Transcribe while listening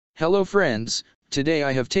Hello friends, today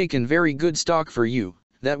I have taken very good stock for you,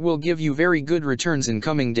 that will give you very good returns in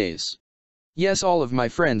coming days. Yes, all of my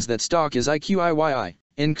friends, that stock is IQIYI,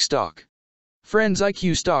 Inc. stock. Friends,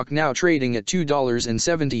 IQ stock now trading at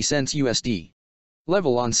 $2.70 USD.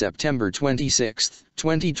 Level on September 26,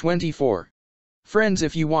 2024. Friends,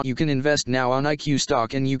 if you want, you can invest now on IQ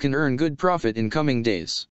stock and you can earn good profit in coming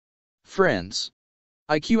days. Friends,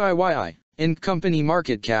 IQIYI, Inc. company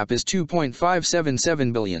market cap is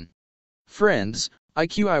 2.577 billion. Friends,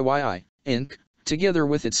 IQIYI, Inc., together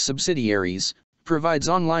with its subsidiaries, provides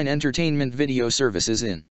online entertainment video services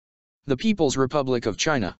in the People's Republic of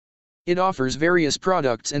China. It offers various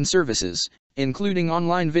products and services, including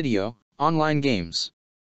online video, online games,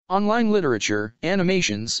 online literature,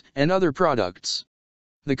 animations, and other products.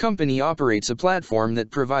 The company operates a platform that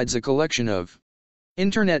provides a collection of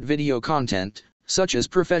internet video content, such as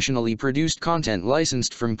professionally produced content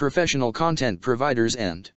licensed from professional content providers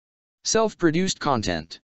and self-produced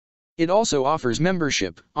content. It also offers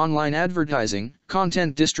membership, online advertising,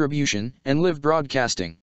 content distribution, and live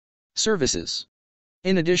broadcasting services.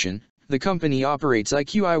 In addition, the company operates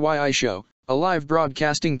IQIYI Show, a live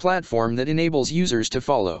broadcasting platform that enables users to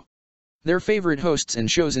follow their favorite hosts and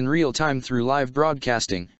shows in real time through live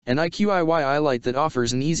broadcasting, and IQIYI Lite that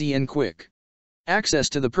offers an easy and quick access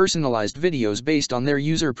to the personalized videos based on their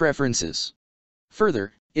user preferences.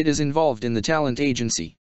 Further, it is involved in the talent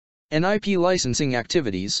agency and IP licensing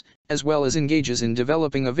activities, as well as engages in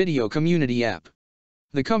developing a video community app.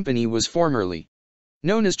 The company was formerly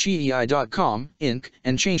known as IQIYI.com, Inc.,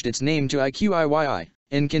 and changed its name to IQIYI,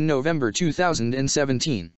 Inc. in November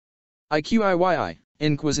 2017. IQIYI,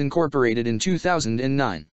 Inc. was incorporated in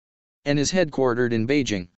 2009 and is headquartered in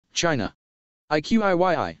Beijing, China.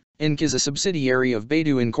 IQIYI, Inc. is a subsidiary of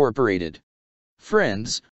Baidu Incorporated.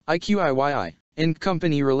 Friends, IQIYI, Inc.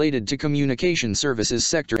 company related to communication services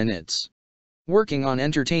sector and it's working on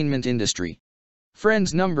entertainment industry.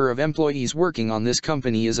 Friends, number of employees working on this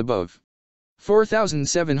company is above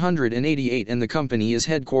 4,788 and the company is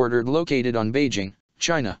headquartered located on Beijing,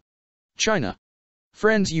 China.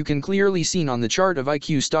 Friends, you can clearly see on the chart of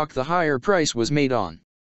IQ stock the higher price was made on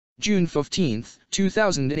June 15,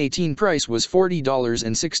 2018. Price was $40.16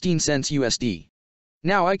 USD.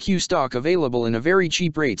 Now IQ stock available in a very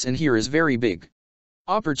cheap rates, and here is very big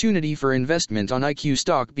opportunity for investment on IQ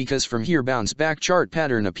stock because from here bounce back chart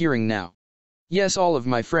pattern appearing now. Yes, all of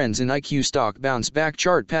my friends, in IQ stock bounce back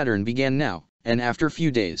chart pattern began now, and after few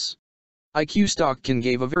days IQ stock can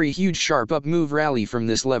give a very huge sharp up move rally from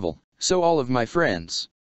this level. So all of my friends,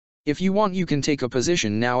 if you want, you can take a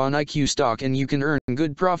position now on IQ stock and you can earn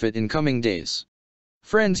good profit in coming days.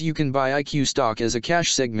 Friends, you can buy IQ stock as a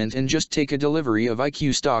cash segment and just take a delivery of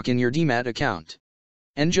IQ stock in your demat account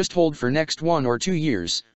and just hold for next 1 or 2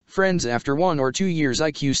 years. Friends, after 1 or 2 years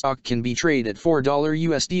IQ stock can be traded at $4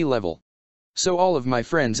 USD level. So all of my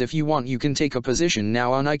friends, if you want, you can take a position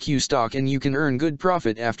now on IQ stock and you can earn good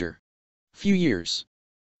profit after few years.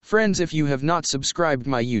 Friends, if you have not subscribed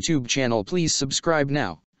my YouTube channel, please subscribe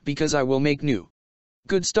now, because I will make new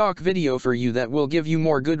good stock video for you that will give you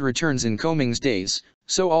more good returns in coming days.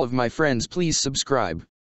 So all of my friends, please subscribe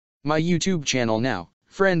my YouTube channel now.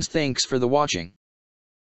 Friends, thanks for the watching.